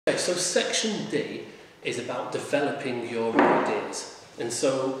so section D is about developing your ideas. And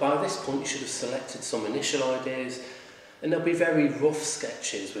so by this point you should have selected some initial ideas, and there'll be very rough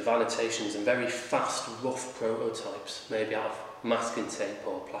sketches with annotations and very fast, rough prototypes, maybe out of masking tape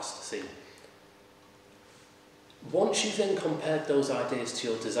or plasticine. Once you've then compared those ideas to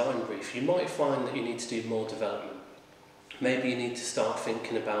your design brief, you might find that you need to do more development. Maybe you need to start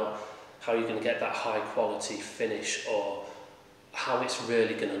thinking about how you're going to get that high quality finish or how it's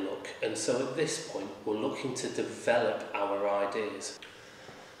really going to look. And so at this point, we're looking to develop our ideas.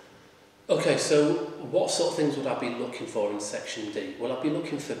 Okay, so what sort of things would I be looking for in section D? Well, I'd be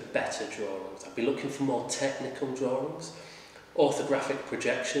looking for better drawings. I'd be looking for more technical drawings, orthographic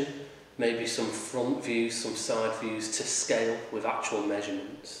projection, maybe some front views, some side views to scale with actual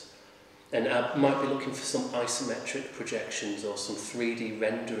measurements. And I might be looking for some isometric projections or some 3D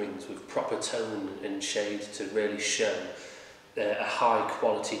renderings with proper tone and shade to really show a high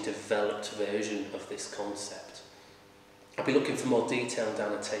quality developed version of this concept. I'd be looking for more detailed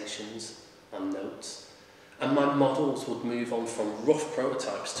annotations and notes. And my models would move on from rough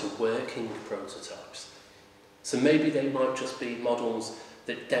prototypes to working prototypes. So maybe they might just be models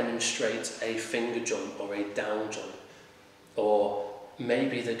that demonstrate a finger joint or a down joint, or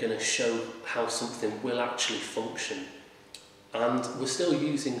maybe they're going to show how something will actually function. And we're still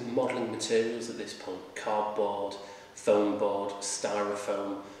using modelling materials at this point, cardboard, foam board,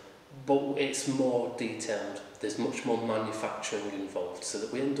 styrofoam, but it's more detailed. There's much more manufacturing involved, so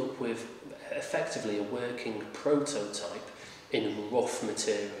that we end up with effectively a working prototype in rough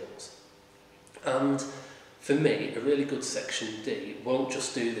materials. And for me, a really good section D won't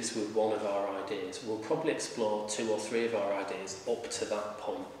just do this with one of our ideas. We'll probably explore 2 or 3 of our ideas up to that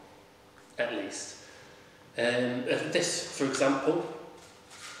point, at least. This, for example,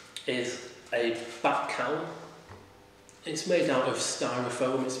 is a back cowl. It's made out of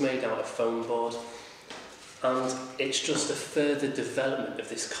styrofoam, it's made out of foam board, and it's just a further development of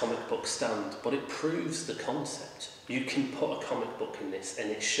this comic book stand, but it proves the concept. You can put a comic book in this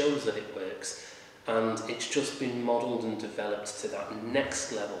and it shows that it works. And it's just been modelled and developed to that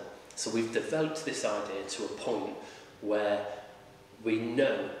next level. So we've developed this idea to a point where we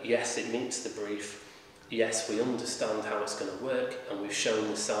know, yes, it meets the brief, yes, we understand how it's going to work, and we've shown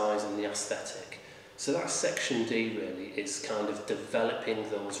the size and the aesthetic. So that section D really is kind of developing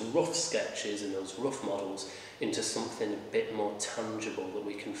those rough sketches and those rough models into something a bit more tangible that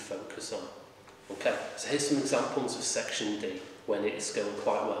we can focus on. Okay, so here's some examples of section D when it's going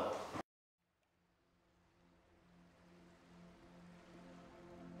quite well.